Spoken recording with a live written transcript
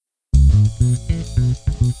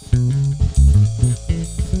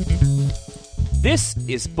This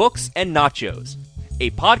is Books and Nachos,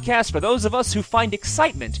 a podcast for those of us who find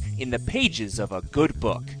excitement in the pages of a good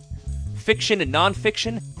book. Fiction and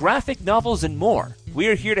nonfiction, graphic novels, and more.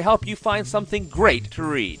 We're here to help you find something great to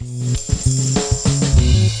read.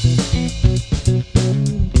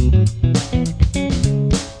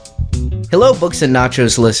 Hello, Books and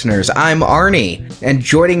Nachos listeners. I'm Arnie, and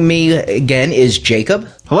joining me again is Jacob.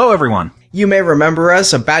 Hello, everyone. You may remember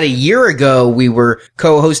us. About a year ago, we were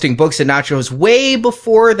co-hosting Books and Nachos way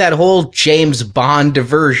before that whole James Bond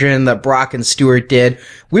diversion that Brock and Stewart did.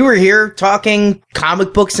 We were here talking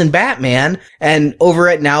comic books and Batman, and over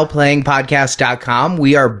at NowPlayingPodcast.com,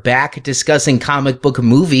 we are back discussing comic book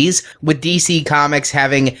movies, with DC Comics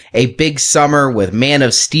having a big summer with Man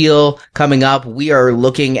of Steel coming up. We are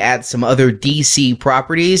looking at some other DC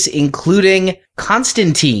properties, including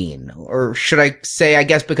Constantine, or should I say, I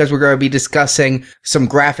guess because we're going to be discussing some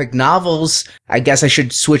graphic novels, I guess I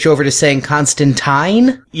should switch over to saying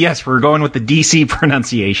Constantine? Yes, we're going with the DC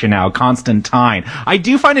pronunciation now, Constantine. I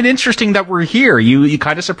do find it interesting that we're here. You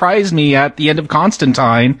kind of surprised me at the end of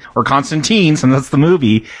Constantine, or Constantine, since that's the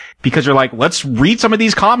movie, because you're like, let's read some of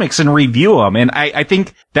these comics and review them. And I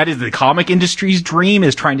think that is the comic industry's dream,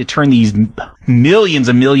 is trying to turn these millions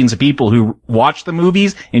and millions of people who watch the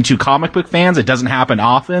movies into comic book fans. It doesn't happen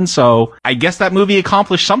often. So I guess that movie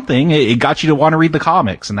accomplished something. It got you to want to read the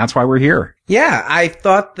comics, and that's why we're here. Yeah, I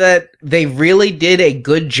thought that they really did a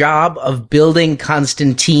good job of building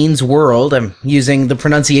Constantine's world. I'm using the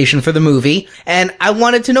pronunciation for the movie, and I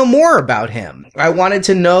wanted to know more about him. I wanted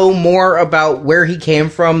to know more about where he came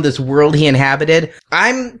from, this world he inhabited.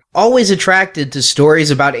 I'm always attracted to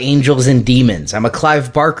stories about angels and demons. I'm a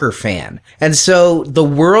Clive Barker fan. And so the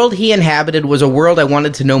world he inhabited was a world I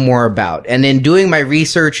wanted to know more about. And in doing my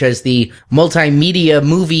research as the multimedia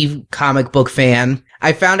movie comic book fan,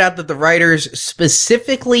 I found out that the writers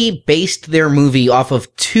specifically based their movie off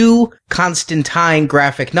of two Constantine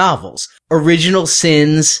graphic novels, Original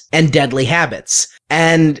Sins and Deadly Habits.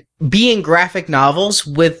 And being graphic novels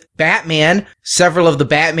with Batman, several of the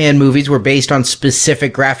Batman movies were based on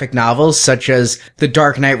specific graphic novels, such as The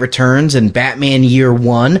Dark Knight Returns and Batman Year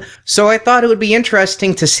One. So I thought it would be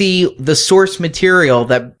interesting to see the source material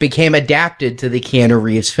that became adapted to the Keanu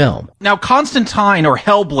Reeves film. Now, Constantine, or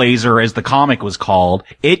Hellblazer as the comic was called,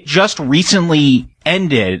 it just recently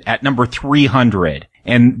ended at number 300.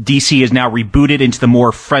 And DC is now rebooted into the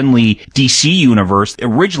more friendly DC universe.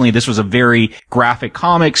 Originally, this was a very graphic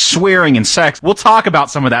comic, swearing and sex. We'll talk about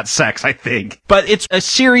some of that sex, I think. But it's a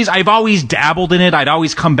series, I've always dabbled in it. I'd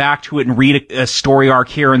always come back to it and read a story arc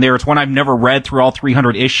here and there. It's one I've never read through all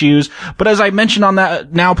 300 issues. But as I mentioned on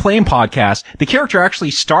that Now Playing podcast, the character actually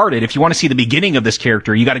started, if you want to see the beginning of this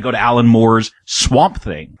character, you got to go to Alan Moore's Swamp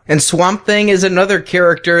Thing. And Swamp Thing is another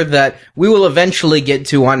character that we will eventually get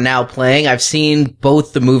to on Now Playing. I've seen both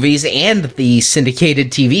the movies and the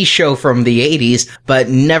syndicated TV show from the 80s, but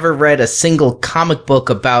never read a single comic book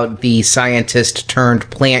about the scientist turned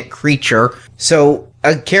plant creature. So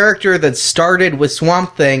a character that started with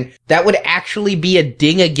Swamp Thing, that would actually be a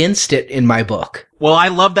ding against it in my book. Well, I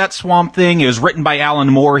love that Swamp Thing. It was written by Alan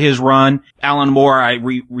Moore, his run. Alan Moore,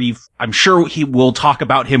 I'm sure he will talk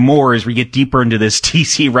about him more as we get deeper into this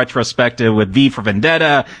DC retrospective with V for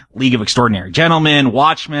Vendetta, League of Extraordinary Gentlemen,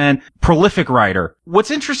 Watchmen, prolific writer.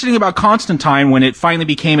 What's interesting about Constantine, when it finally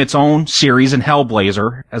became its own series in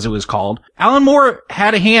Hellblazer, as it was called, Alan Moore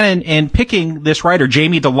had a hand in picking this writer,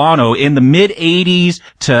 Jamie Delano, in the mid-80s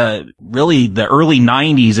to really the early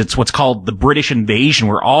 90s. It's what's called the British Invasion,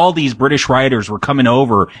 where all these British writers were coming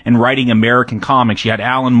over and writing American comics. You had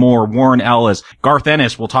Alan Moore, Warren Ellis, Garth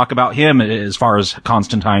Ennis. We'll talk about him as far as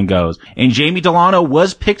Constantine goes. And Jamie Delano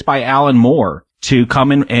was picked by Alan Moore to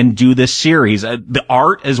come in and do this series. The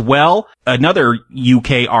art as well. Another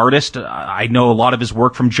UK artist. I know a lot of his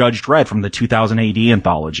work from Judge Dredd from the 2000 AD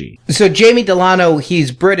anthology. So Jamie Delano,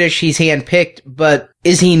 he's British, he's handpicked, but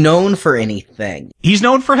is he known for anything? He's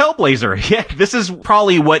known for Hellblazer. Yeah, this is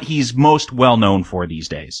probably what he's most well known for these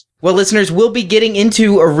days. Well, listeners, we'll be getting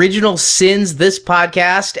into Original Sins this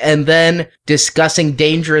podcast and then discussing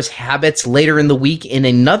Dangerous Habits later in the week in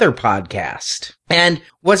another podcast. And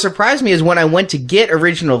what surprised me is when I went to get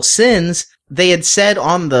Original Sins, they had said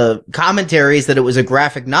on the commentaries that it was a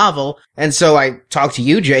graphic novel. And so I talked to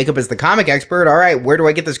you, Jacob, as the comic expert. All right, where do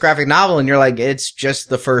I get this graphic novel? And you're like, it's just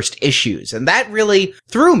the first issues. And that really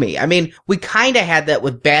threw me. I mean, we kind of had that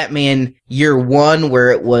with Batman Year One,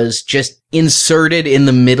 where it was just inserted in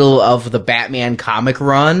the middle of the Batman comic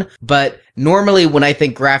run, but normally when I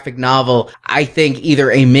think graphic novel, I think either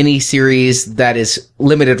a miniseries that is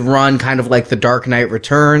limited run, kind of like The Dark Knight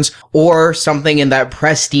Returns, or something in that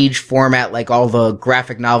prestige format like all the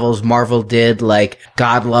graphic novels Marvel did, like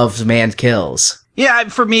God Loves, Man Kills. Yeah,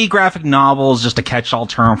 for me, graphic novel is just a catch-all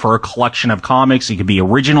term for a collection of comics. It could be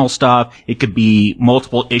original stuff. It could be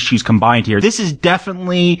multiple issues combined here. This is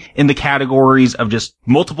definitely in the categories of just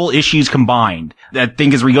multiple issues combined. I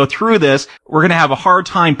think as we go through this, we're going to have a hard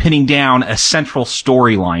time pinning down a central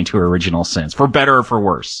storyline to Original Sins, for better or for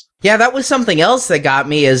worse. Yeah, that was something else that got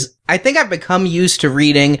me is I think I've become used to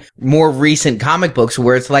reading more recent comic books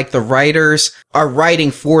where it's like the writers are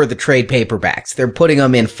writing for the trade paperbacks. They're putting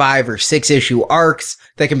them in 5 or 6 issue arcs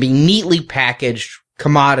that can be neatly packaged,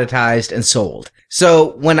 commoditized, and sold.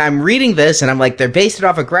 So when I'm reading this and I'm like, they're based it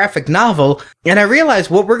off a graphic novel, and I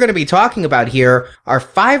realize what we're going to be talking about here are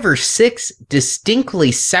 5 or 6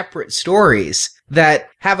 distinctly separate stories that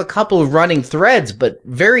have a couple running threads, but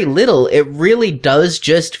very little. It really does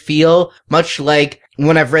just feel much like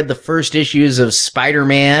when I've read the first issues of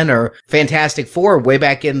Spider-Man or Fantastic Four way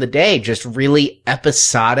back in the day, just really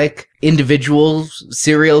episodic individual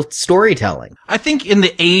serial storytelling. I think in the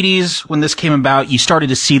 80s, when this came about, you started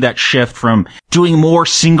to see that shift from doing more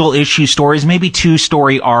single issue stories, maybe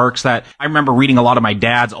 2-story arcs. That I remember reading a lot of my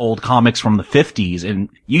dad's old comics from the 50s, and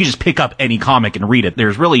you just pick up any comic and read it.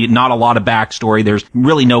 There's really not a lot of backstory. There's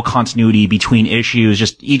really no continuity between issues.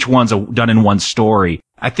 Just each one's done in one story.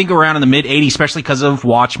 I think around in the mid-'80s, especially because of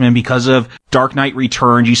Watchmen, because of Dark Knight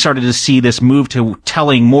Returns, you started to see this move to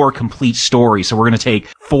telling more complete stories. So we're going to take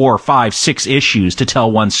 4, 5, 6 issues to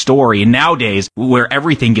tell one story. And nowadays, where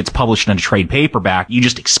everything gets published in a trade paperback, you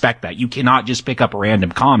just expect that. You cannot just pick up a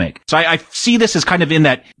random comic. So I see this as kind of in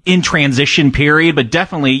that in-transition period, but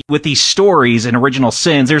definitely with these stories in Original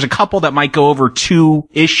Sins, there's a couple that might go over 2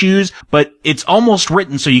 issues, but it's almost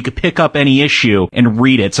written so you could pick up any issue and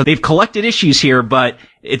read it. So they've collected issues here, but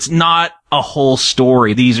it's not a whole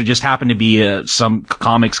story. These are just happen to be some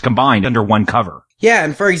comics combined under one cover. Yeah,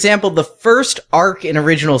 and for example, the first arc in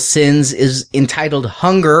Original Sins is entitled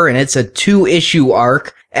Hunger, and it's a 2-issue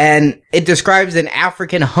arc. And it describes an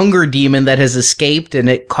African hunger demon that has escaped, and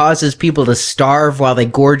it causes people to starve while they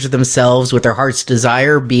gorge themselves with their heart's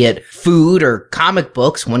desire, be it food or comic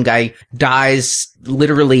books. One guy dies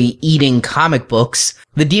literally eating comic books.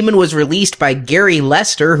 The demon was released by Gary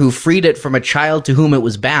Lester, who freed it from a child to whom it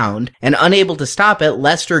was bound, and unable to stop it,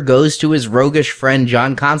 Lester goes to his roguish friend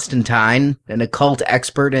John Constantine, an occult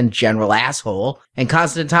expert and general asshole, and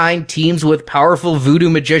Constantine teams with powerful voodoo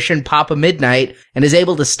magician Papa Midnight and is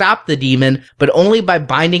able to stop the demon, but only by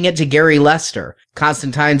binding it to Gary Lester.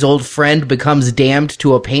 Constantine's old friend becomes damned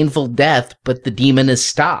to a painful death, but the demon is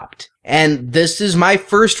stopped. And this is my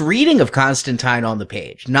first reading of Constantine on the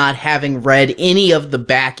page, not having read any of the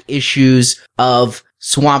back issues of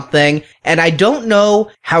Swamp Thing. And I don't know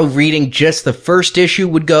how reading just the first issue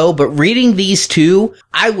would go, but reading these 2,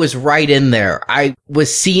 I was right in there. I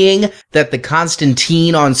was seeing that the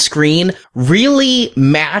Constantine on screen really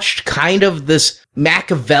matched kind of this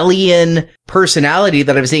Machiavellian personality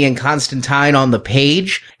that I'm seeing in Constantine on the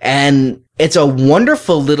page. And it's a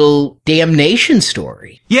wonderful little damnation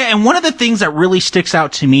story. Yeah, and one of the things that really sticks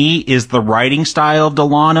out to me is the writing style of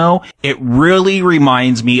Delano. It really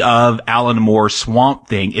reminds me of Alan Moore's Swamp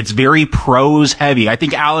Thing. It's very prose heavy. I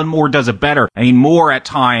think Alan Moore does it better. I mean, Moore at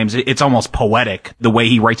times, it's almost poetic, the way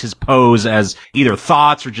he writes his prose as either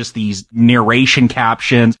thoughts or just these narration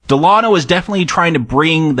captions. Delano is definitely trying to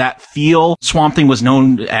bring that feel. Swamp Thing was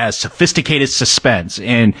known as sophisticated suspense,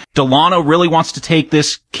 and Delano really wants to take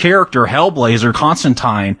this character, Hellblazer,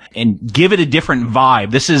 Constantine, and give it a different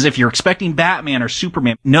vibe. This is, if you're expecting Batman or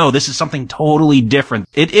Superman, no, this is something totally different.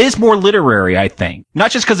 It is more literary, I think.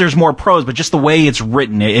 Not just because there's more prose, but just the way it's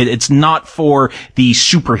written. It's not for the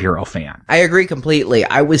superhero fan. I agree completely.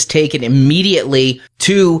 I was taken immediately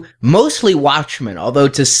to mostly Watchmen, although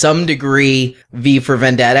to some degree V for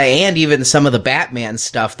Vendetta and even some of the Batman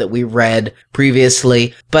stuff that we read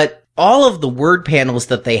previously. But all of the word panels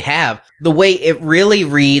that they have, the way it really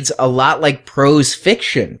reads a lot like prose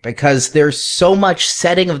fiction, because there's so much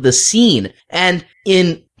setting of the scene. And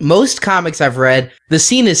in most comics I've read, the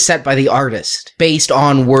scene is set by the artist based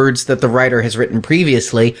on words that the writer has written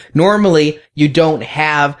previously. Normally, you don't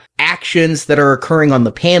have actions that are occurring on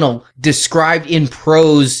the panel described in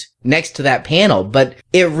prose next to that panel, but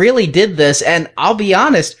it really did this. And I'll be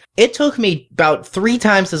honest, it took me about 3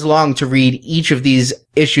 times as long to read each of these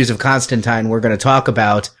issues of Constantine we're going to talk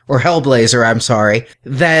about, or Hellblazer, I'm sorry,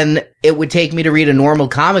 than it would take me to read a normal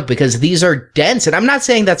comic, because these are dense. And I'm not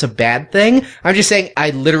saying that's a bad thing. I'm just saying I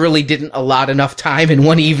literally didn't allot enough time in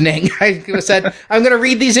one evening. I said, I'm going to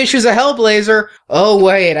read these issues of Hellblazer. Oh,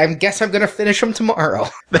 wait, I guess I'm going to finish them tomorrow.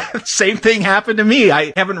 Same thing happened to me.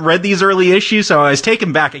 I haven't read these early issues, so I was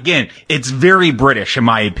taken back. Again, it's very British, in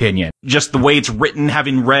my opinion. Just the way it's written,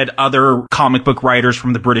 having read other comic book writers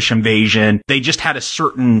from the British invasion, they just had a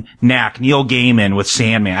certain knack. Neil Gaiman with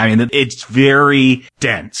Sandman. I mean, it's very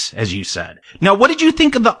dense, as you said. Now, what did you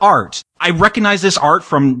think of the art? I recognize this art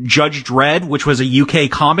from Judge Dredd, which was a UK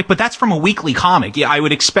comic, but that's from a weekly comic. Yeah, I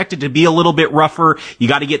would expect it to be a little bit rougher. You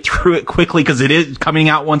got to get through it quickly because it is coming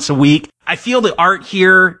out once a week. I feel the art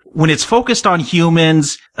here, when it's focused on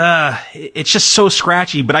humans, it's just so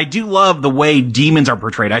scratchy, but I do love the way demons are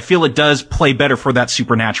portrayed. I feel it does play better for that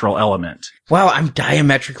supernatural element. Well, I'm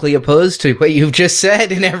diametrically opposed to what you've just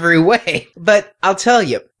said in every way. But I'll tell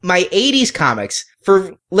you, my 80s comics,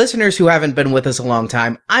 for listeners who haven't been with us a long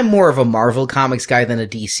time, I'm more of a Marvel Comics guy than a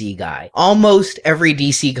DC guy. Almost every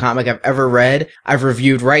DC comic I've ever read, I've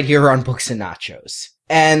reviewed right here on Books and Nachos.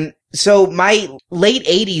 And so my late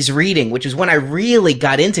 80s reading, which is when I really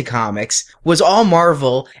got into comics, was all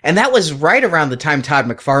Marvel, and that was right around the time Todd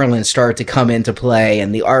McFarlane started to come into play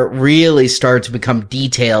and the art really started to become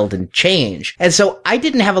detailed and change. And so I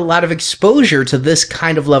didn't have a lot of exposure to this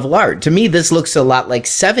kind of level art. To me, this looks a lot like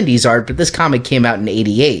 70s art, but this comic came out in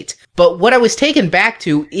 88. But what I was taken back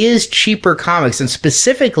to is cheaper comics, and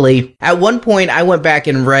specifically, at one point I went back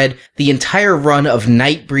and read the entire run of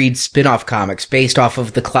Nightbreed spin-off comics based off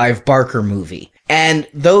of the Clive Barker movie. And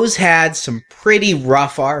those had some pretty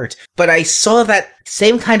rough art, but I saw that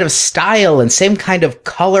same kind of style and same kind of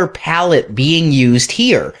color palette being used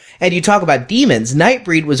here. And you talk about demons,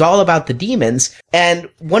 Nightbreed was all about the demons, and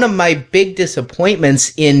one of my big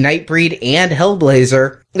disappointments in Nightbreed and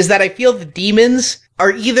Hellblazer is that I feel the demons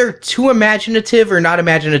are either too imaginative or not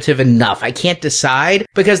imaginative enough. I can't decide,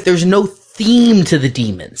 because there's no theme to the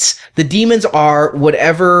demons. The demons are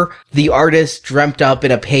whatever the artist dreamt up in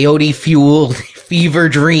a peyote-fueled fever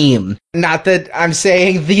dream. Not that I'm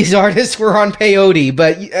saying these artists were on peyote,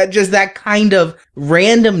 but just that kind of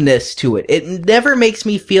randomness to it. It never makes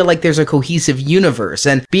me feel like there's a cohesive universe.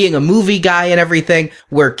 And being a movie guy and everything,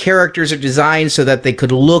 where characters are designed so that they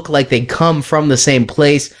could look like they come from the same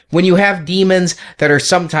place, when you have demons that are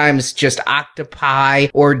sometimes just octopi,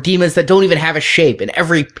 or demons that don't even have a shape, in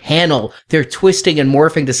every panel they're twisting and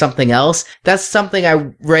morphing to something else, that's something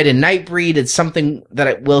I read in Nightbreed. It's something that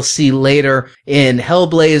I will see later in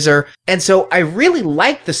Hellblazer. And so I really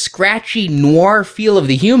like the scratchy noir feel of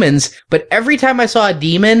the humans, but every time I saw a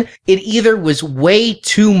demon, it either was way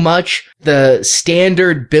too much the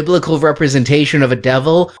standard biblical representation of a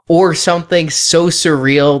devil, or something so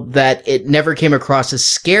surreal that it never came across as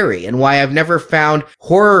scary. And why I've never found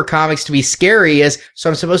horror comics to be scary is, so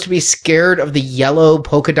I'm supposed to be scared of the yellow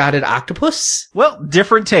polka-dotted octopus? Well,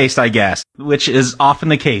 different taste, I guess, which is often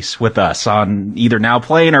the case with us on either Now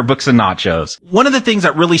Playing or Books and Nachos. One of the things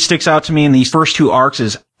that really sticks out to me in these first two arcs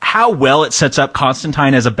is how well it sets up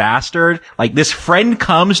Constantine as a bastard. Like, this friend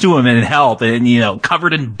comes to him in help, and, you know,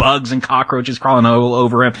 covered in bugs and cockroaches crawling all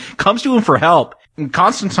over him, comes to him for help. And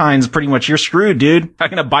Constantine's pretty much, you're screwed, dude. I'm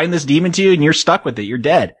gonna bind this demon to you and you're stuck with it. You're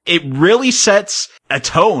dead. It really sets a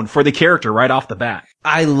tone for the character right off the bat.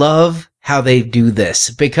 I love how they do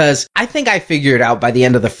this, because I think I figured out by the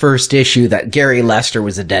end of the first issue that Gary Lester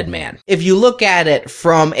was a dead man. If you look at it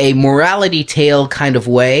from a morality tale kind of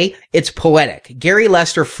way, it's poetic. Gary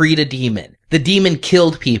Lester freed a demon. The demon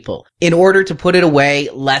killed people. In order to put it away,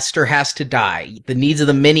 Lester has to die. The needs of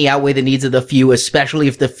the many outweigh the needs of the few, especially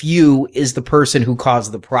if the few is the person who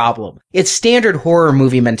caused the problem. It's standard horror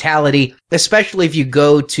movie mentality, especially if you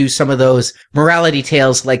go to some of those morality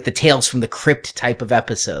tales like the Tales from the Crypt type of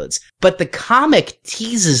episodes. But the comic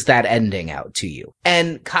teases that ending out to you.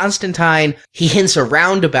 And Constantine, he hints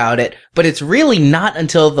around about it, but it's really not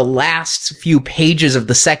until the last few pages of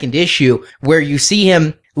the second issue where you see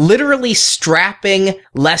him literally strapping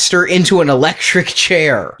Lester into an electric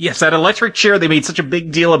chair. Yes, that electric chair they made such a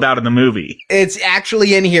big deal about in the movie. It's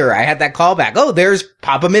actually in here. I had that callback. Oh, there's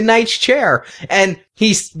Papa Midnight's chair. And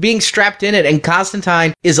he's being strapped in it, and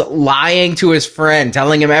Constantine is lying to his friend,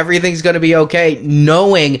 telling him everything's gonna be okay,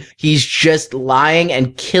 knowing he's just lying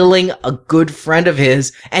and killing a good friend of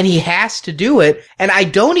his, and he has to do it. And I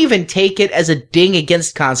don't even take it as a ding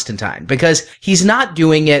against Constantine, because he's not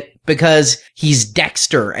doing it because he's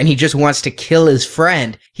Dexter and he just wants to kill his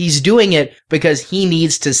friend. He's doing it because he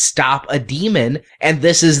needs to stop a demon, and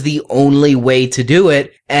this is the only way to do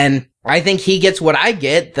it. And I think he gets what I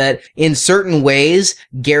get, that in certain ways,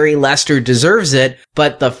 Gary Lester deserves it,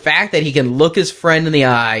 but the fact that he can look his friend in the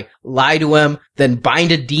eye, lie to him, then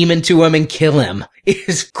bind a demon to him and kill him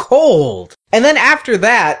is cold. And then after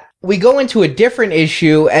that, we go into a different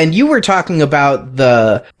issue, and you were talking about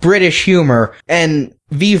the British humor and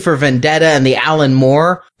V for Vendetta and the Alan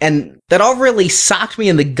Moore, and that all really socked me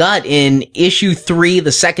in the gut in issue 3,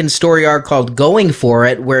 the second story arc called Going For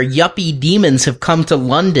It, where yuppie demons have come to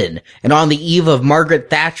London, and on the eve of Margaret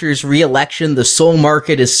Thatcher's re-election, the soul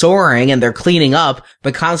market is soaring and they're cleaning up,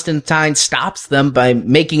 but Constantine stops them by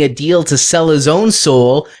making a deal to sell his own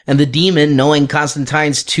soul, and the demon, knowing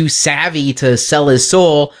Constantine's too savvy to sell his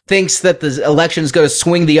soul, thinks that the election's going to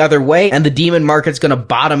swing the other way, and the demon market's going to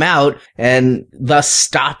bottom out, and thus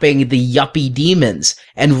stopping the yuppie demons.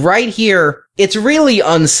 And right here, it's really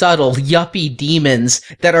unsubtle yuppie demons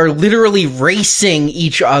that are literally racing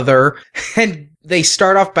each other, and they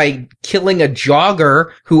start off by killing a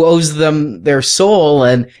jogger who owes them their soul,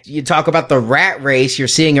 and you talk about the rat race, you're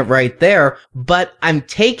seeing it right there. But I'm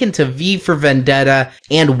taken to V for Vendetta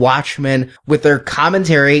and Watchmen with their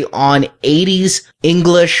commentary on 80s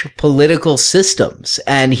English political systems.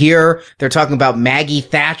 And here they're talking about Maggie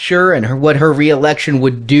Thatcher and what her re-election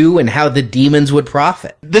would do and how the demons would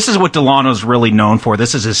profit. This is what Delano's really known for.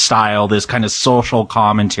 This is his style, this kind of social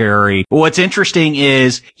commentary. What's interesting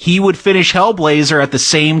is he would finish Hellblazer at the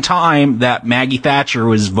same time that Maggie Thatcher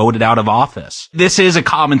was voted out of office. This is a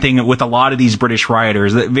common thing with a lot of these British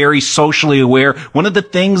writers, that very socially aware. One of the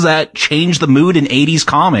things that changed the mood in 80s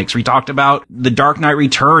comics, we talked about The Dark Knight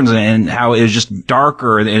Returns and how it was just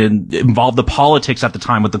darker and involved the politics at the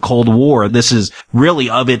time with the Cold War. This is really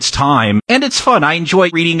of its time. And it's fun. I enjoy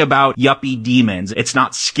reading about yuppie demons. It's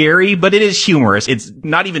not scary, but it is humorous. It's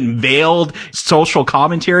not even veiled social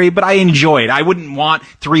commentary, but I enjoy it. I wouldn't want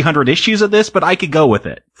 300 issues of this, but I could go with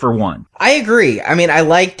it for one. I agree. I mean, I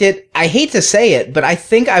liked it. I hate to say it, but I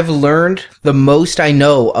think I've learned the most I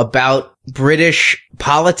know about British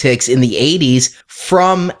politics in the 80s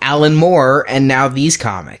from Alan Moore and now these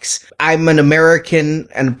comics. I'm an American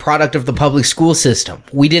and product of the public school system.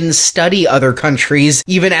 We didn't study other countries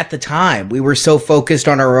even at the time. We were so focused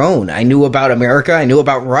on our own. I knew about America, I knew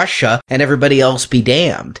about Russia, and everybody else be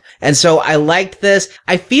damned. And so I liked this.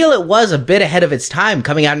 I feel it was a bit ahead of its time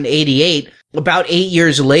coming out in 88. About 8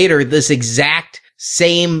 years later, this exact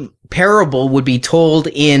same parable would be told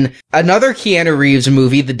in another Keanu Reeves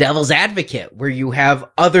movie, The Devil's Advocate, where you have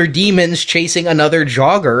other demons chasing another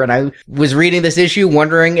jogger. And I was reading this issue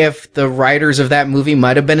wondering if the writers of that movie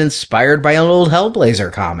might have been inspired by an old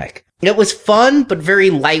Hellblazer comic. It was fun, but very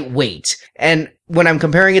lightweight. And when I'm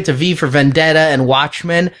comparing it to V for Vendetta and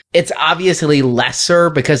Watchmen, it's obviously lesser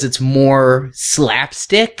because it's more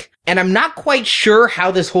slapstick. And I'm not quite sure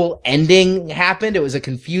how this whole ending happened. It was a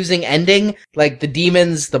confusing ending. Like, the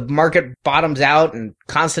demons, the market bottoms out and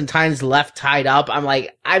Constantine's left tied up. I'm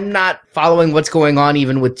like, I'm not following what's going on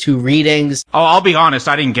even with 2 readings. Oh, I'll be honest,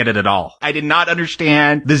 I didn't get it at all. I did not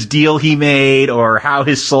understand this deal he made or how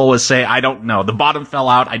his soul was saying. I don't know. The bottom fell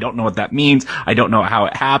out. I don't know what that means. I don't know how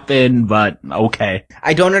it happened, but okay.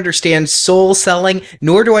 I don't understand soul selling,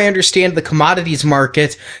 nor do I understand the commodities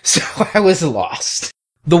market, so I was lost.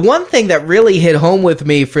 The one thing that really hit home with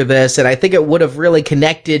me for this, and I think it would have really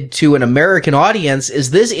connected to an American audience,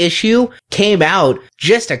 is this issue came out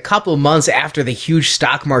just a couple months after the huge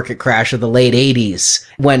stock market crash of the late 80s,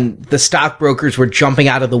 when the stockbrokers were jumping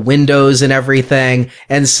out of the windows and everything.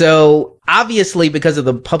 And so, obviously, because of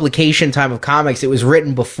the publication time of comics, it was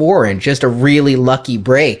written before and just a really lucky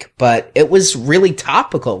break, but it was really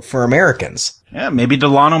topical for Americans. Yeah, maybe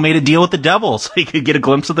Delano made a deal with the devil so he could get a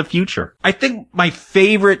glimpse of the future. I think my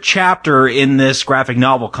favorite chapter in this graphic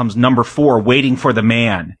novel comes number 4, Waiting for the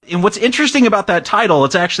Man. And what's interesting about that title,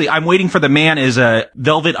 it's actually, I'm Waiting for the Man is a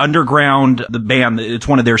Velvet Underground, the band. It's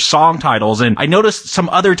one of their song titles. And I noticed some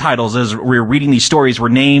other titles as we were reading these stories were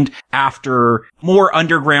named after more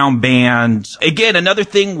underground bands. Again, another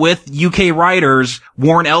thing with UK writers,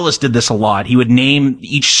 Warren Ellis did this a lot. He would name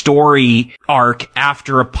each story arc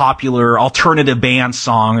after a popular alternative band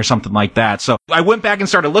song or something like that. So I went back and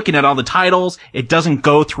started looking at all the titles. It doesn't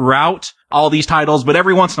go throughout all these titles, but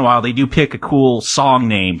every once in a while they do pick a cool song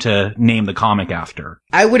name to name the comic after.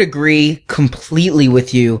 I would agree completely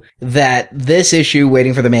with you that this issue,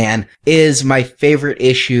 Waiting for the Man, is my favorite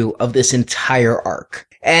issue of this entire arc.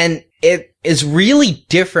 And it is really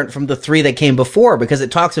different from the 3 that came before because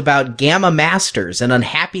it talks about Gamma Masters, an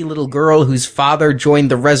unhappy little girl whose father joined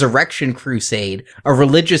the Resurrection Crusade, a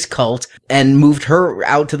religious cult, and moved her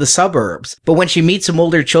out to the suburbs. But when she meets some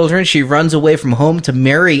older children, she runs away from home to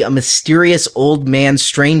marry a mysterious old man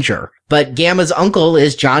stranger. But Gamma's uncle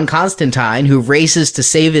is John Constantine, who races to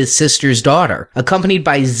save his sister's daughter. Accompanied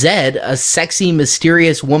by Zed, a sexy,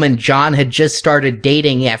 mysterious woman John had just started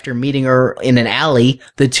dating after meeting her in an alley,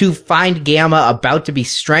 the two find Gamma about to be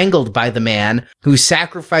strangled by the man who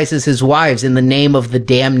sacrifices his wives in the name of the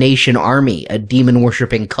Damnation Army, a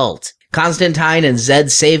demon-worshipping cult. Constantine and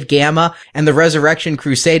Zed save Gamma, and the Resurrection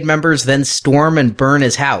Crusade members then storm and burn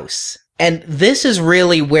his house. And this is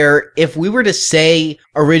really where, if we were to say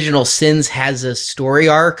Original Sins has a story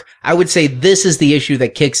arc, I would say this is the issue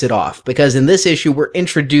that kicks it off. Because in this issue, we're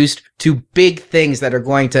introduced to big things that are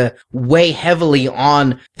going to weigh heavily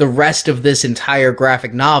on the rest of this entire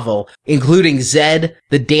graphic novel, including Zed,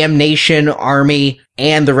 the Damnation Army,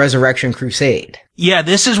 and the Resurrection Crusade. Yeah,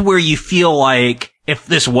 this is where you feel like if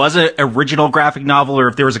this was an original graphic novel or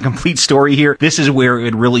if there was a complete story here, this is where it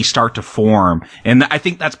would really start to form. And I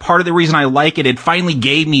think that's part of the reason I like it. It finally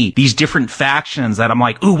gave me these different factions that I'm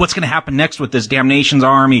like, ooh, what's going to happen next with this Damnation's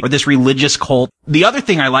Army or this religious cult? The other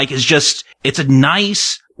thing I like is just, it's a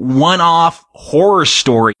nice one-off horror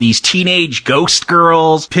story. These teenage ghost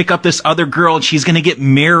girls pick up this other girl and she's gonna get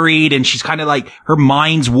married and she's kind of like, her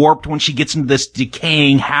mind's warped when she gets into this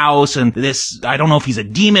decaying house and this, I don't know if he's a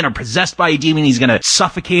demon or possessed by a demon, he's gonna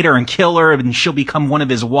suffocate her and kill her and she'll become one of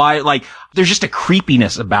his wives. Like, there's just a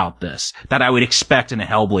creepiness about this that I would expect in a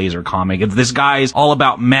Hellblazer comic. If this guy's all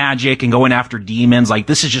about magic and going after demons, like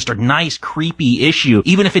this is just a nice creepy issue.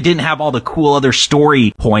 Even if it didn't have all the cool other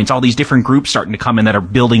story points, all these different groups starting to come in that are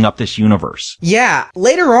building up this universe. Yeah.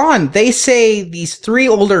 Later on, they say these three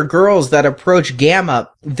older girls that approach Gamma,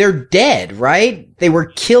 they're dead, right? They were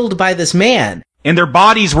killed by this man. And their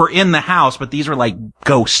bodies were in the house, but these were like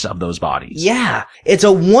ghosts of those bodies. Yeah. It's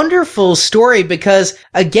a wonderful story because,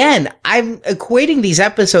 again, I'm equating these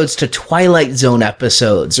episodes to Twilight Zone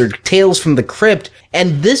episodes or Tales from the Crypt.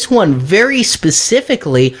 And this one very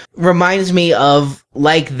specifically reminds me of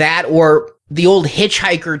like that or the old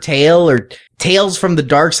Hitchhiker Tale or Tales from the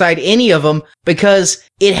Dark Side, any of them, because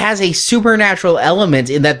it has a supernatural element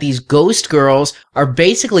in that these ghost girls are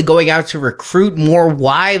basically going out to recruit more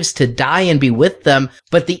wives to die and be with them.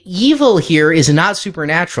 But the evil here is not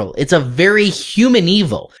supernatural. It's a very human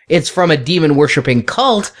evil. It's from a demon-worshipping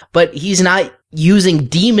cult, but he's not using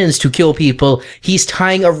demons to kill people. He's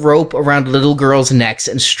tying a rope around little girls' necks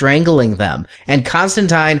and strangling them. And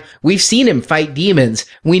Constantine, we've seen him fight demons.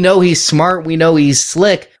 We know he's smart. We know he's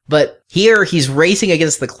slick. But here he's racing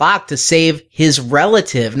against the clock to save his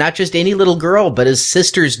relative, not just any little girl, but his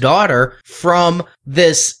sister's daughter from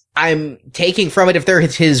this. I'm taking from it if they're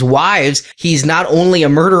his wives, he's not only a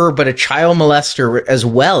murderer, but a child molester as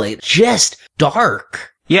well. It's just dark.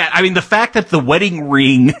 Yeah, I mean, the fact that the wedding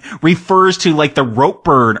ring refers to like the rope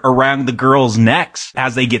burn around the girls' necks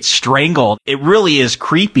as they get strangled, it really is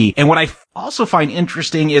creepy. And what I also find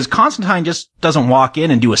interesting is Constantine just doesn't walk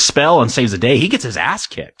in and do a spell and saves the day. He gets his ass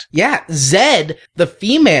kicked. Yeah, Zed, the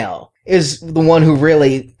female, is the one who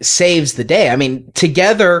really saves the day. I mean,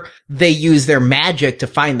 together they use their magic to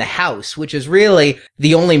find the house, which is really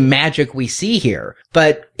the only magic we see here.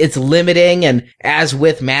 But it's limiting, and as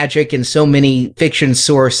with magic in so many fiction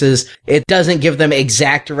sources, it doesn't give them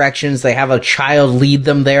exact directions. They have a child lead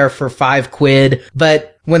them there for $5.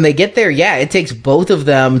 But when they get there, yeah, it takes both of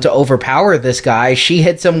them to overpower this guy. She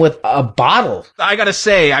hits him with a bottle. I gotta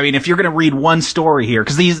say, I mean, if you're gonna read one story here,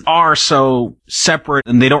 because these are so separate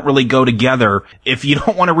and they don't really go together, if you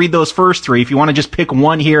don't want to read those first three, if you want to just pick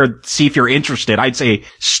one here, see if you're interested, I'd say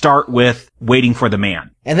start with Waiting for the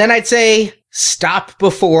Man. And then I'd say stop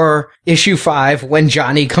before issue 5 when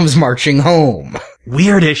Johnny comes marching home.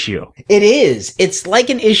 Weird issue. It is. It's like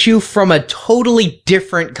an issue from a totally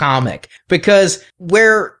different comic. Because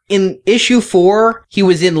where in issue 4, he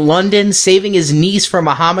was in London saving his niece from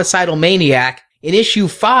a homicidal maniac, in issue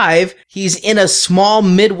 5, he's in a small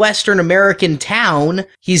Midwestern American town.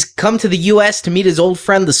 He's come to the U.S. to meet his old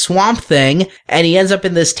friend, the Swamp Thing, and he ends up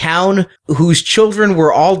in this town whose children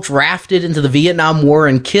were all drafted into the Vietnam War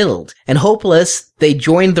and killed. And hopeless, they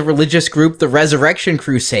joined the religious group, the Resurrection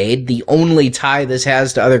Crusade, the only tie this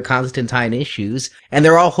has to other Constantine issues, and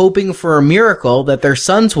they're all hoping for a miracle that their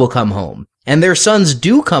sons will come home. And their sons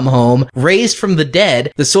do come home, raised from the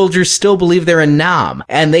dead. The soldiers still believe they're in Nam,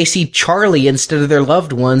 and they see Charlie instead of their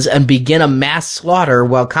loved ones and begin a mass slaughter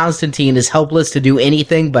while Constantine is helpless to do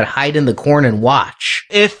anything but hide in the corn and watch.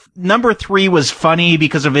 If number 3 was funny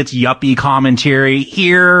because of its yuppie commentary,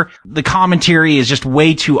 here the commentary is just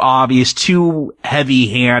way too obvious, too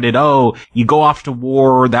heavy-handed. Oh, you go off to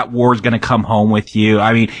war, that war's gonna come home with you.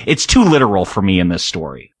 I mean, it's too literal for me in this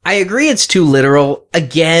story. I agree it's too literal.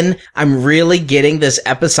 Again, I'm really getting this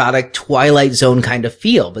episodic Twilight Zone kind of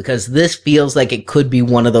feel, because this feels like it could be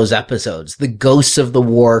one of those episodes. The ghosts of the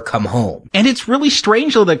war come home. And it's really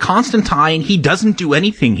strange, though, that Constantine, he doesn't do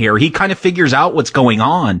anything here. He kind of figures out what's going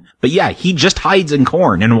on. But yeah, he just hides in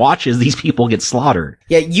corn and watches these people get slaughtered.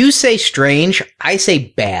 Yeah, you say strange, I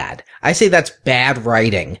say bad. I say that's bad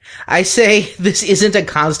writing. I say this isn't a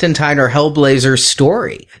Constantine or Hellblazer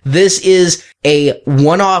story. This is a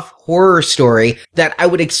one-off horror story that I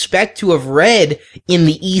would expect to have read in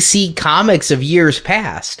the EC comics of years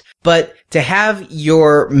past. But to have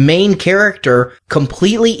your main character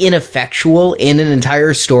completely ineffectual in an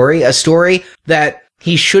entire story, a story that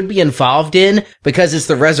he should be involved in because it's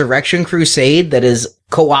the Resurrection Crusade that is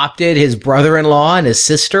co-opted his brother-in-law and his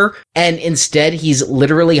sister, and instead he's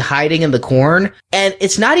literally hiding in the corn. And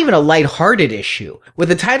it's not even a lighthearted issue.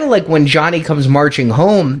 With a title like When Johnny Comes Marching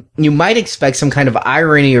Home, you might expect some kind of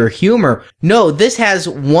irony or humor. No, this has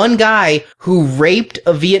one guy who raped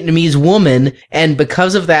a Vietnamese woman, and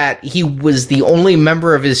because of that, he was the only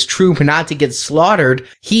member of his troop not to get slaughtered.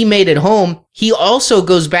 He made it home. He also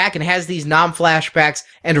goes back and has these flashbacks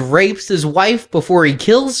and rapes his wife before he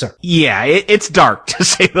kills her. Yeah, it's dark, to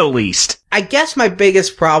say the least. I guess my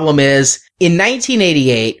biggest problem is, in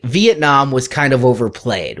 1988, Vietnam was kind of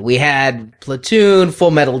overplayed. We had Platoon,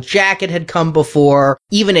 Full Metal Jacket had come before.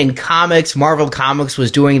 Even in comics, Marvel Comics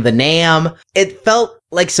was doing the Nam. It felt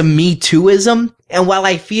like some Me Too-ism. And while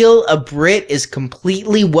I feel a Brit is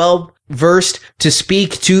completely well versed to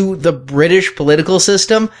speak to the British political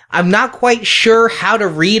system, I'm not quite sure how to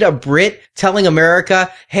read a Brit telling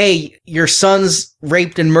America, hey, your son's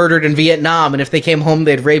raped and murdered in Vietnam, and if they came home,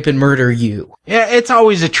 they'd rape and murder you. Yeah, it's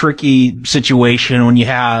always a tricky situation when you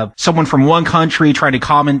have someone from one country trying to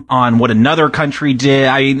comment on what another country did.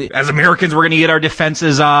 I mean, as Americans, we're going to get our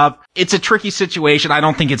defenses up. It's a tricky situation. I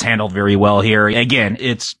don't think it's handled very well here. Again,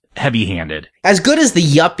 it's heavy-handed. As good as the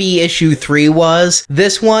Yuppie issue 3 was,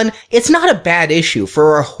 this one, it's not a bad issue.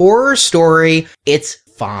 For a horror story, it's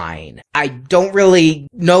fine. I don't really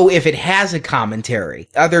know if it has a commentary,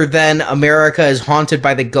 other than America is haunted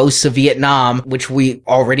by the ghosts of Vietnam, which we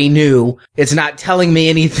already knew. It's not telling me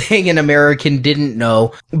anything an American didn't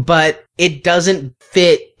know, but it doesn't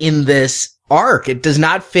fit in this arc. It does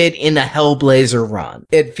not fit in a Hellblazer run.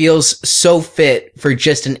 It feels so fit for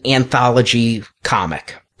just an anthology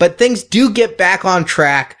comic. But things do get back on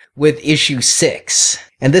track with issue 6.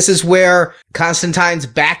 And this is where Constantine's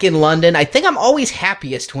back in London. I think I'm always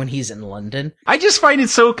happiest when he's in London. I just find it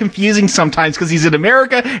so confusing sometimes because he's in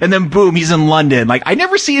America and then boom, he's in London. Like, I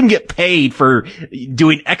never see him get paid for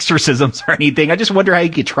doing exorcisms or anything. I just wonder how he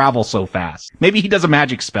could travel so fast. Maybe he does a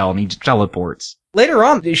magic spell and he teleports. Later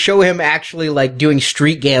on, they show him actually like doing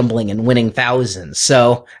street gambling and winning thousands.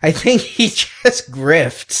 So I think he just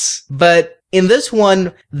grifts. But in this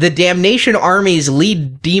one, the Damnation Army's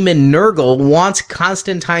lead demon Nurgle wants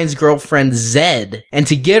Constantine's girlfriend Zed, and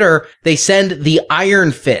to get her, they send the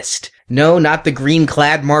Iron Fist. No, not the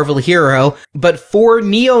green-clad Marvel hero, but 4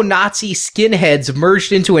 neo-Nazi skinheads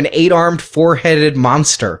merged into an 8-armed, 4-headed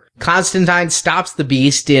monster. Constantine stops the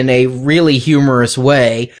beast in a really humorous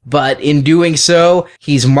way, but in doing so,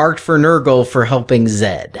 he's marked for Nurgle for helping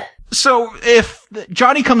Zed. So if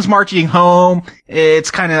Johnny Comes Marching Home, it's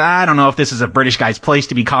kind of, I don't know if this is a British guy's place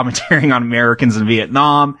to be commentating on Americans in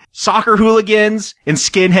Vietnam. Soccer hooligans and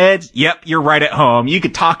skinheads, yep, you're right at home. You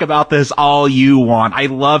could talk about this all you want. I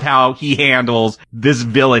love how he handles this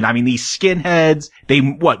villain. I mean, these skinheads, they,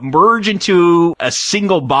 merge into a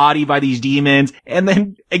single body by these demons. And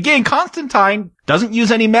then, again, Constantine doesn't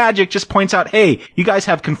use any magic, just points out, hey, you guys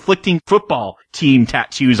have conflicting football team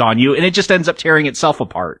tattoos on you, and it just ends up tearing itself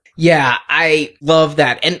apart. Yeah, I love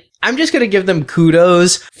that. And I'm just going to give them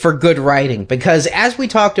kudos for good writing, because as we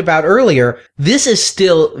talked about earlier, this is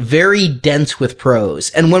still very dense with prose.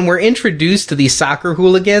 And when we're introduced to these soccer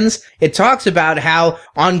hooligans, it talks about how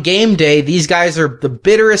on game day, these guys are the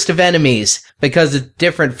bitterest of enemies because of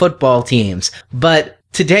different football teams. But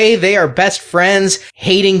today, they are best friends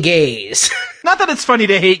hating gays. Not that it's funny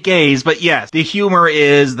to hate gays, but yes, the humor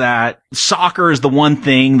is that soccer is the one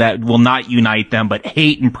thing that will not unite them, but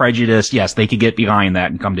hate and prejudice, yes, they could get behind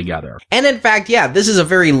that and come together. And in fact, yeah, this is a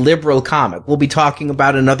very liberal comic. We'll be talking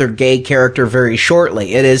about another gay character very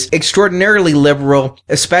shortly. It is extraordinarily liberal,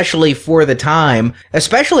 especially for the time,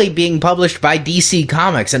 especially being published by DC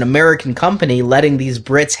Comics, an American company, letting these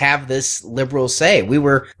Brits have this liberal say. We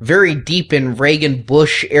were very deep in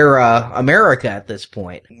Reagan-Bush era America at this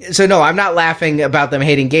point. So no, I'm not laughing laughing about them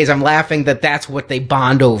hating gays. I'm laughing that that's what they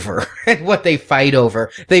bond over and what they fight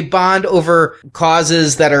over. They bond over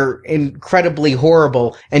causes that are incredibly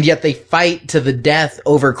horrible, and yet they fight to the death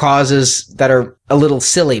over causes that are a little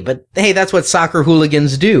silly, but hey, that's what soccer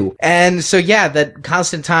hooligans do. And so yeah, that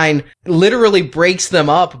Constantine literally breaks them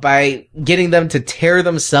up by getting them to tear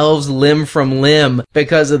themselves limb from limb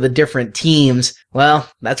because of the different teams. Well,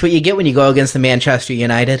 that's what you get when you go against the Manchester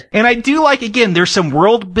United. And I do like, again, there's some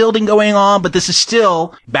world building going on, but this is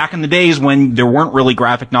still back in the days when there weren't really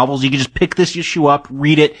graphic novels. You could just pick this issue up,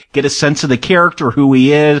 read it, get a sense of the character, who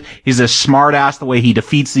he is. He's a smart ass, the way he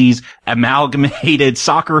defeats these amalgamated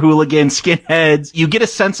soccer hooligan skinheads. You get a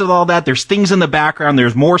sense of all that. There's things in the background.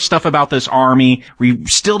 There's more stuff about this army. We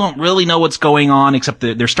still don't really know what's going on, except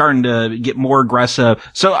that they're starting to get more aggressive.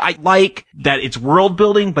 So I like that it's world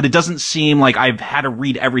building, but it doesn't seem like I've had to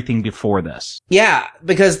read everything before this. Yeah,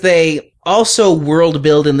 because they also world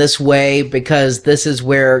build in this way because this is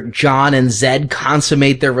where John and Zed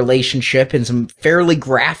consummate their relationship in some fairly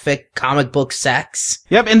graphic comic book sex.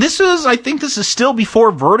 Yep, and I think this is still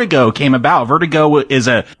before Vertigo came about. Vertigo is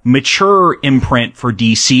a mature imprint for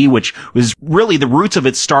DC, which was really the roots of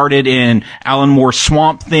it started in Alan Moore's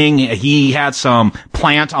Swamp Thing. He had some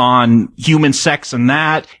plant on human sex and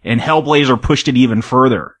that, and Hellblazer pushed it even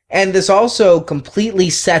further. And this also completely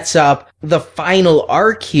sets up the final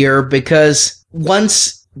arc here because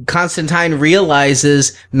once Constantine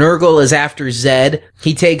realizes Nurgle is after Zed,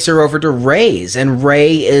 he takes her over to Ray's, and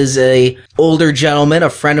Ray is a older gentleman, a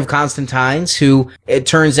friend of Constantine's, who it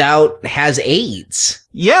turns out has AIDS.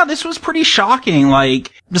 Yeah, this was pretty shocking.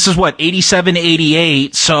 Like, this is what, 87,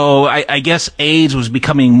 88. So I guess AIDS was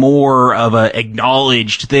becoming more of a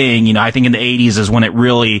acknowledged thing. You know, I think in the 80s is when it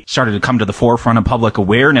really started to come to the forefront of public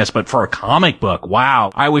awareness. But for a comic book,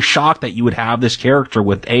 wow, I was shocked that you would have this character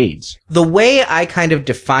with AIDS. The way I kind of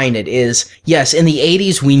define it is, yes, in the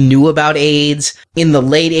 80s we knew about AIDS. In the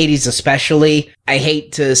late 80s especially, I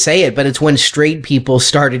hate to say it, but it's when straight people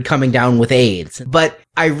started coming down with AIDS. But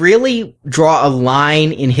I really draw a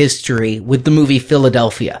line in history with the movie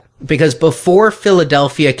Philadelphia. Because before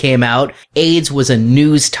Philadelphia came out, AIDS was a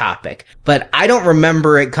news topic. But I don't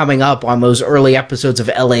remember it coming up on those early episodes of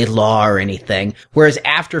LA Law or anything. Whereas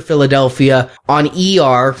after Philadelphia, on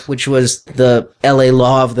ER, which was the LA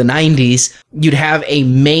Law of the 90s, you'd have a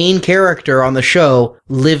main character on the show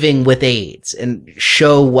living with AIDS and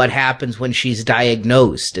show what happens when she's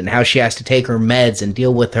diagnosed and how she has to take her meds and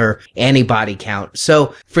deal with her antibody count.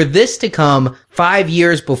 So for this to come 5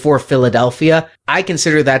 years before Philadelphia, I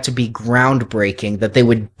consider that to be groundbreaking, that they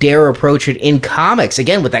would dare approach it in comics.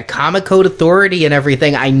 Again, with that comic code authority and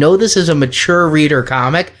everything. I know this is a mature reader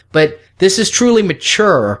comic, but this is truly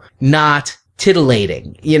mature, not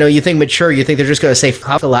titillating. You know, you think mature, you think they're just going to say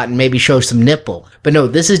fuck a lot and maybe show some nipple. But no,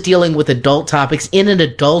 this is dealing with adult topics in an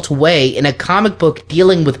adult way, in a comic book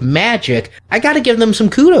dealing with magic. I gotta give them some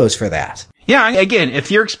kudos for that. Yeah, again,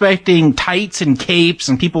 if you're expecting tights and capes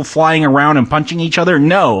and people flying around and punching each other,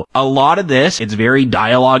 no. A lot of this, it's very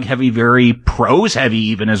dialogue heavy, very prose heavy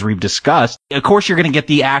even, as we've discussed. Of course, you're going to get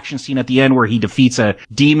the action scene at the end where he defeats a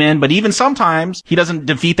demon, but even sometimes he doesn't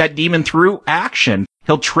defeat that demon through action.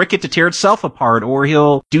 He'll trick it to tear itself apart, or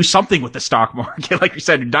he'll do something with the stock market. Like you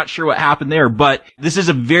said, you're not sure what happened there, but this is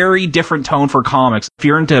a very different tone for comics. If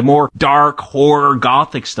you're into more dark, horror,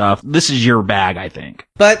 gothic stuff, this is your bag, I think.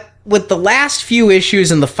 But with the last few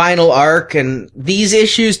issues in the final arc, and these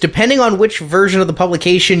issues, depending on which version of the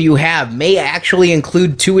publication you have, may actually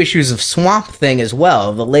include 2 issues of Swamp Thing as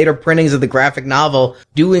well. The later printings of the graphic novel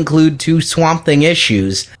do include 2 Swamp Thing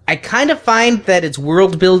issues. I kind of find that its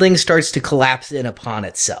world building starts to collapse in upon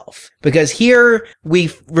itself. Because here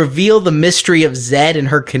we reveal the mystery of Zed and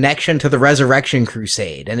her connection to the Resurrection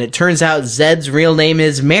Crusade. And it turns out Zed's real name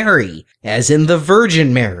is Mary, as in the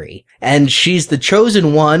Virgin Mary. And she's the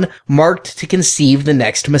chosen one, marked to conceive the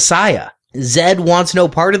next Messiah. Zed wants no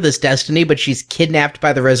part of this destiny, but she's kidnapped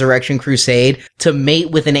by the Resurrection Crusade to mate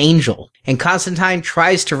with an angel. And Constantine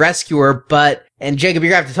tries to rescue her, but, and Jacob,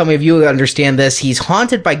 you're gonna have to tell me if you understand this, he's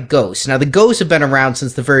haunted by ghosts. Now, the ghosts have been around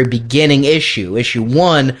since the very beginning issue. Issue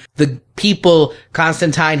 1, the people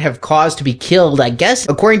Constantine have caused to be killed. I guess,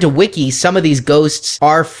 according to Wiki, some of these ghosts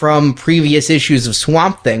are from previous issues of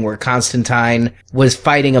Swamp Thing, where Constantine was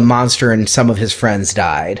fighting a monster and some of his friends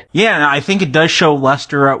died. Yeah, I think it does show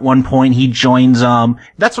Lester at one point. He joins,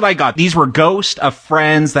 that's what I got. These were ghosts of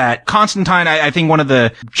friends that Constantine, I think one of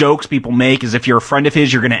the jokes people make is if you're a friend of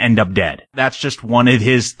his, you're gonna end up dead. That's just one of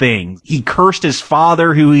his things. He cursed his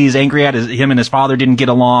father, who he's angry at. Him and his father didn't get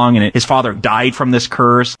along, and his father died from this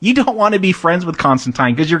curse. You don't want to be friends with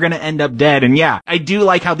Constantine because you're going to end up dead. And yeah, I do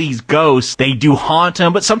like how these ghosts, they do haunt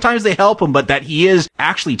him, but sometimes they help him, but that he is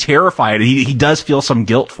actually terrified. He does feel some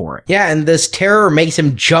guilt for it. Yeah, and this terror makes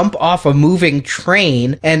him jump off a moving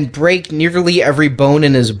train and break nearly every bone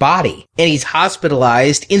in his body. And he's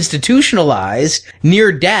hospitalized, institutionalized,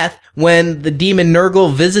 near death, when the demon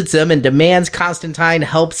Nurgle visits him and demands Constantine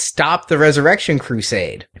help stop the Resurrection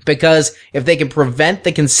Crusade. Because if they can prevent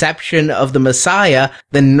the conception of the Messiah,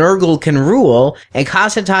 then Nurgle can rule, and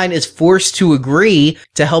Constantine is forced to agree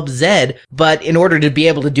to help Zed, but in order to be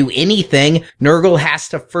able to do anything, Nurgle has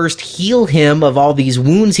to first heal him of all these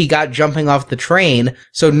wounds he got jumping off the train,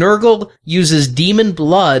 so Nurgle uses demon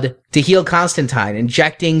blood to heal Constantine,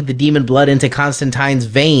 injecting the demon blood into Constantine's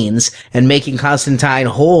veins and making Constantine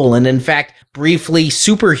whole and, in fact, briefly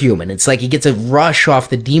superhuman. It's like he gets a rush off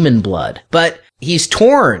the demon blood. But he's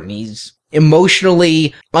torn. He's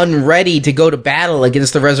emotionally unready to go to battle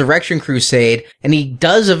against the Resurrection Crusade, and he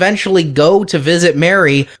does eventually go to visit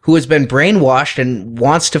Mary, who has been brainwashed and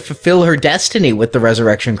wants to fulfill her destiny with the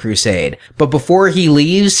Resurrection Crusade. But before he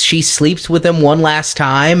leaves, she sleeps with him one last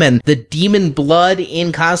time, and the demon blood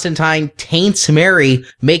in Constantine taints Mary,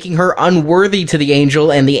 making her unworthy to the angel,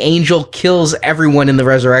 and the angel kills everyone in the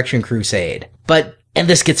Resurrection Crusade. But and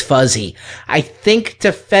this gets fuzzy. I think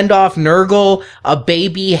to fend off Nurgle, a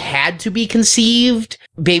baby had to be conceived.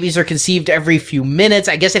 Babies are conceived every few minutes.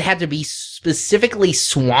 I guess it had to be specifically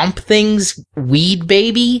Swamp Thing's weed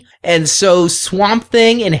baby. And so Swamp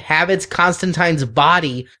Thing inhabits Constantine's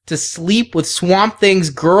body to sleep with Swamp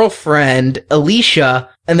Thing's girlfriend, Alicia,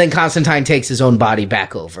 and then Constantine takes his own body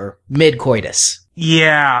back over, mid-coitus.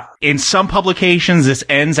 Yeah. In some publications, this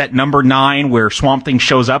ends at number 9, where Swamp Thing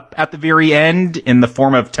shows up at the very end in the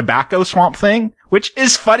form of Tobacco Swamp Thing, which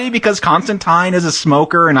is funny because Constantine is a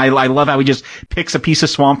smoker, and I love how he just picks a piece of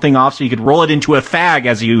Swamp Thing off so you could roll it into a fag,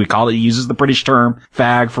 as you would call it. He uses the British term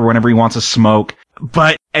fag for whenever he wants to smoke.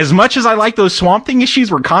 But as much as I like those Swamp Thing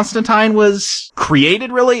issues where Constantine was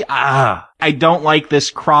created, really, I don't like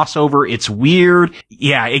this crossover. It's weird.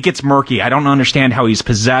 Yeah, it gets murky. I don't understand how he's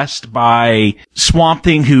possessed by Swamp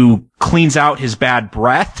Thing, who cleans out his bad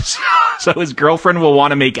breath. So his girlfriend will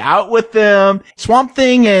want to make out with him. Swamp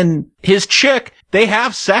Thing and his chick, they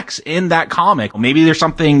have sex in that comic. Maybe there's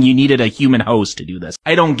something you needed a human host to do this.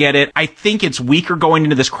 I don't get it. I think it's weaker going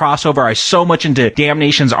into this crossover. I so much into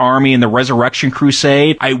Damnation's Army and the Resurrection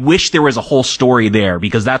Crusade. I wish there was a whole story there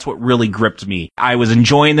because that's what really gripped me. I was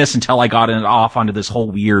enjoying this until I got off onto this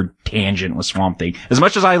whole weird tangent with Swamp Thing. As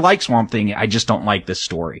much as I like Swamp Thing, I just don't like this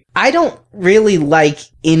story. I don't really like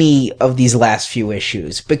any of these last few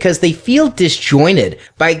issues because they feel disjointed.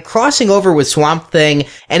 By crossing over with Swamp Thing,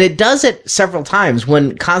 and it does it several times,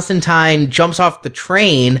 when Constantine jumps off the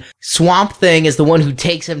train, Swamp Thing is the one who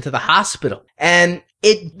takes him to the hospital. And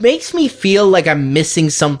it makes me feel like I'm missing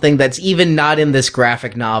something that's even not in this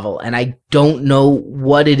graphic novel, and I don't know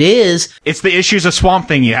what it is. It's the issues of Swamp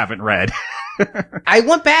Thing you haven't read. I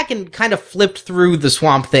went back and kind of flipped through the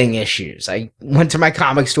Swamp Thing issues. I went to my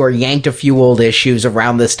comic store, yanked a few old issues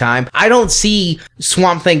around this time. I don't see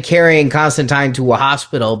Swamp Thing carrying Constantine to a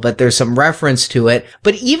hospital, but there's some reference to it.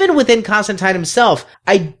 But even within Constantine himself,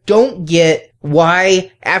 I don't get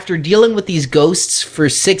why, after dealing with these ghosts for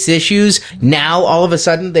 6 issues, now all of a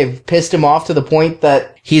sudden they've pissed him off to the point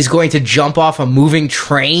that he's going to jump off a moving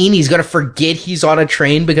train. He's going to forget he's on a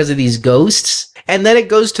train because of these ghosts. And then it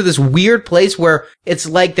goes to this weird place where it's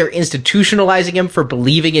like they're institutionalizing him for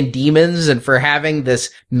believing in demons and for having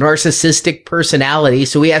this narcissistic personality.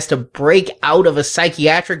 So he has to break out of a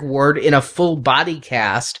psychiatric ward in a full body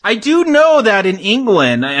cast. I do know that in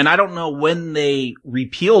England, and I don't know when they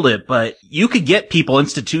repealed it, but you could get people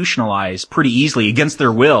institutionalized pretty easily against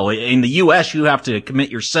their will. In the US, you have to commit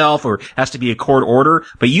yourself or has to be a court order,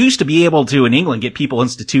 but you used to be able to, in England, get people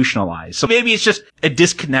institutionalized. So maybe it's just a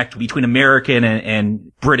disconnect between American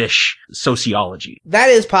and British sociology. That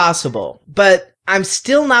is possible, but I'm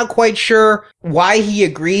still not quite sure why he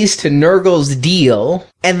agrees to Nurgle's deal.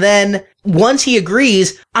 And then once he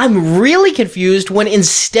agrees, I'm really confused when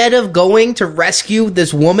instead of going to rescue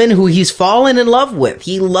this woman who he's fallen in love with,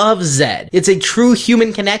 he loves Zed. It's a true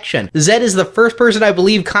human connection. Zed is the first person I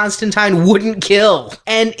believe Constantine wouldn't kill.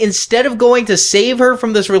 And instead of going to save her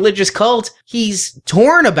from this religious cult, he's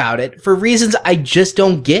torn about it for reasons I just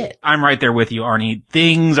don't get. I'm right there with you, Arnie.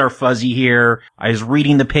 Things are fuzzy here. I was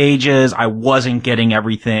reading the pages. I wasn't getting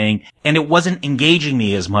everything. And it wasn't engaging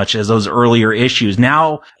me as much as those earlier issues.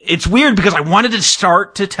 Now, it's weird because I wanted to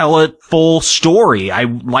start to tell a full story. I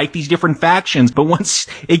like these different factions, but once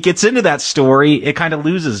it gets into that story, it kind of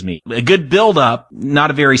loses me. A good build-up,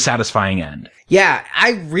 not a very satisfying end. Yeah,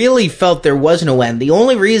 I really felt there was no end. The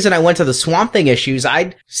only reason I went to the Swamp Thing issues,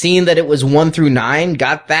 I'd seen that it was 1 through 9,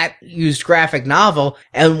 got that used graphic novel,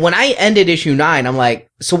 and when I ended issue 9, I'm like,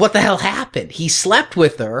 so what the hell happened? He slept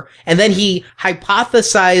with her, and then he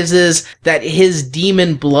hypothesizes that his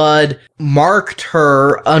demon blood marked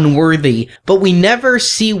her unworthy, but we never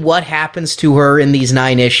see what happens to her in these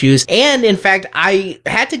 9 issues. And in fact, I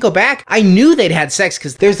had to go back. I knew they'd had sex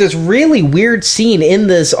because there's this really weird scene in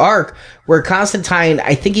this arc where Constantine,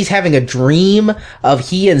 I think he's having a dream of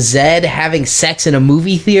he and Zed having sex in a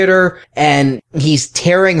movie theater, and he's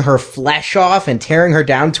tearing her flesh off and tearing her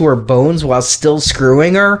down to her bones while still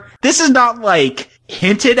screwing her. This is not like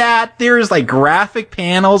hinted at. There's like graphic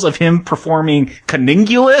panels of him performing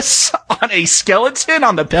cunnilingus on a skeleton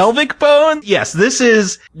on the pelvic bone. Yes, this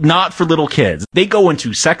is not for little kids. They go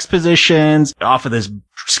into sex positions off of this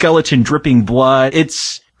skeleton dripping blood.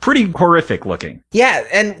 It's pretty horrific looking. Yeah,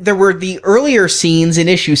 and there were the earlier scenes in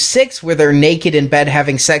issue 6 where they're naked in bed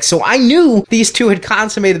having sex, so I knew these two had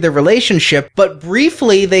consummated their relationship, but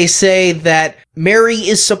briefly they say that Mary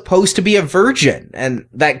is supposed to be a virgin, and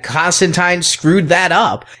that Constantine screwed that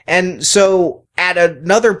up. And so at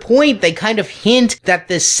another point, they kind of hint that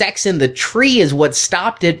this sex in the tree is what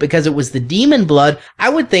stopped it because it was the demon blood. I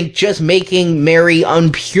would think just making Mary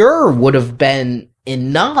unpure would have been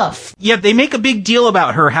enough. Yeah, they make a big deal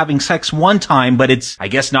about her having sex one time, but it's, I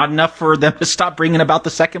guess, not enough for them to stop bringing about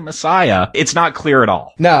the second Messiah. It's not clear at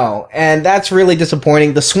all. No, and that's really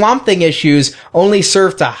disappointing. The Swamp Thing issues only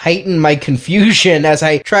serve to heighten my confusion as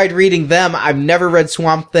I tried reading them. I've never read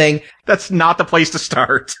Swamp Thing. That's not the place to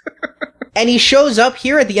start. And he shows up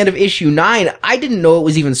here at the end of issue 9. I didn't know it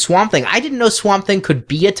was even Swamp Thing. I didn't know Swamp Thing could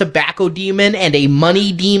be a tobacco demon and a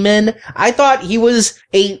money demon. I thought he was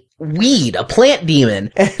a weed, a plant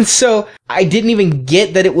demon. And so I didn't even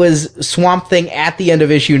get that it was Swamp Thing at the end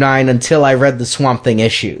of issue 9 until I read the Swamp Thing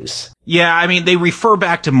issues. Yeah, I mean, they refer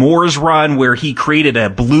back to Moore's run where he created a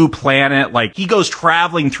blue planet. Like, he goes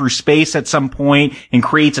traveling through space at some point and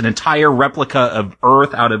creates an entire replica of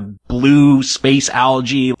Earth out of blue space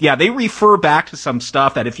algae. Yeah, they refer back to some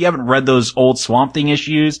stuff that if you haven't read those old Swamp Thing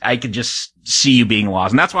issues, I could just see you being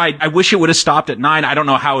lost. And that's why I wish it would have stopped at 9. I don't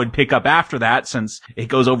know how it would pick up after that since it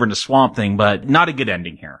goes over into Swamp Thing, but not a good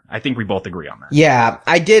ending here. I think we both agree on that. Yeah,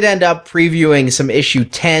 I did end up previewing some issue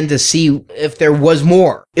 10 to see if there was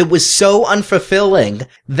more. It was so unfulfilling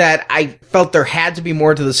that I felt there had to be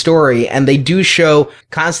more to the story, and they do show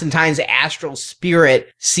Constantine's astral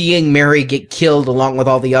spirit seeing Mary get killed along with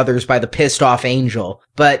all the others by the pissed off angel.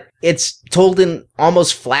 But it's told in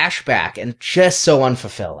almost flashback and just so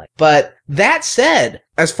unfulfilling. But that said,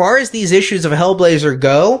 as far as these issues of Hellblazer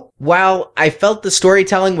go, while I felt the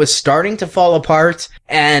storytelling was starting to fall apart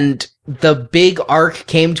and the big arc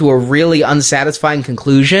came to a really unsatisfying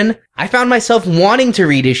conclusion, I found myself wanting to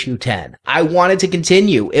read issue 10. I wanted to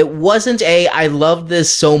continue. It wasn't I love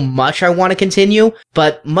this so much I want to continue,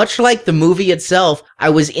 but much like the movie itself, I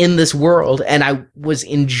was in this world and I was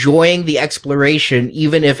enjoying the exploration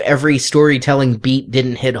even if every storytelling beat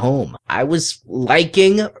didn't hit home. I was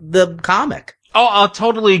liking the comic. Oh, I'll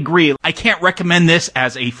totally agree. I can't recommend this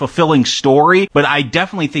as a fulfilling story, but I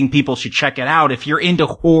definitely think people should check it out. If you're into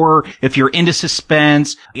horror, if you're into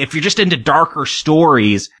suspense, if you're just into darker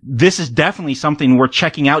stories, this is definitely something worth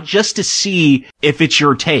checking out just to see if it's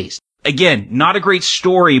your taste. Again, not a great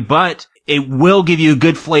story, but it will give you a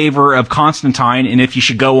good flavor of Constantine and if you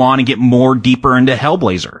should go on and get more deeper into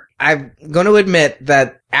Hellblazer. I'm going to admit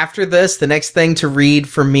that after this, the next thing to read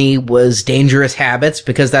for me was Dangerous Habits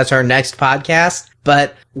because that's our next podcast.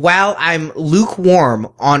 But while I'm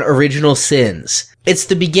lukewarm on Original Sins, it's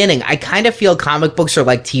the beginning. I kind of feel comic books are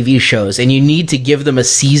like TV shows and you need to give them a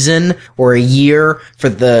season or a year for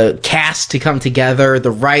the cast to come together,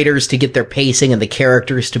 the writers to get their pacing and the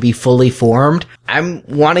characters to be fully formed. I'm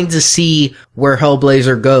wanting to see where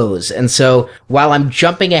Hellblazer goes. And so while I'm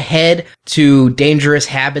jumping ahead to Dangerous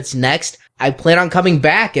Habits next, I plan on coming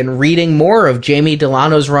back and reading more of Jamie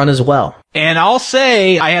Delano's run as well. And I'll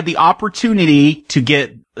say I had the opportunity to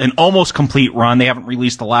get an almost complete run. They haven't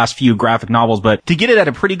released the last few graphic novels, but to get it at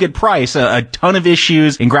a pretty good price, a ton of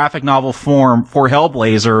issues in graphic novel form for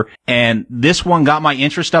Hellblazer. And this one got my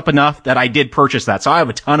interest up enough that I did purchase that. So I have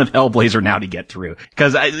a ton of Hellblazer now to get through.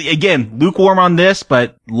 Because, again, lukewarm on this,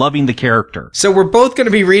 but loving the character. So we're both going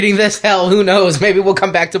to be reading this. Hell, who knows? Maybe we'll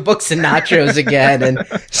come back to Books and Nachos again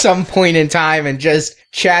at some point in time and just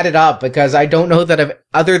chat it up because I don't know that I've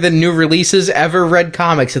other than new releases, ever read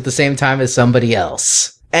comics at the same time as somebody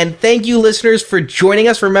else. And thank you, listeners, for joining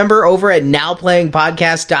us. Remember, over at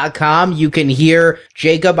NowPlayingPodcast.com, you can hear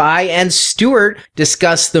Jacob, I, and Stuart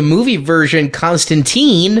discuss the movie version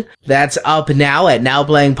Constantine. That's up now at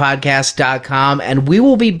NowPlayingPodcast.com. And we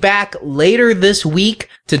will be back later this week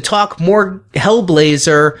to talk more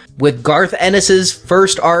Hellblazer with Garth Ennis's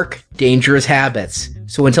first arc, Dangerous Habits.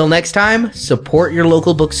 So until next time, support your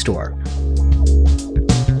local bookstore.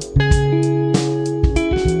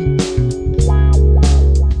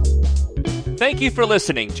 Thank you for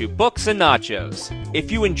listening to Books and Nachos.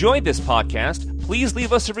 If you enjoyed this podcast, please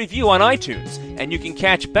leave us a review on iTunes, and you can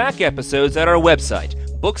catch back episodes at our website,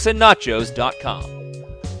 booksandnachos.com.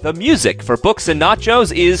 The music for Books and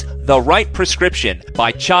Nachos is The Right Prescription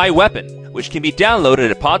by Chai Weapon, which can be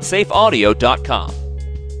downloaded at podsafeaudio.com.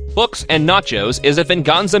 Books and Nachos is a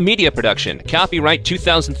Venganza Media production, copyright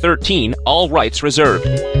 2013, all rights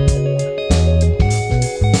reserved.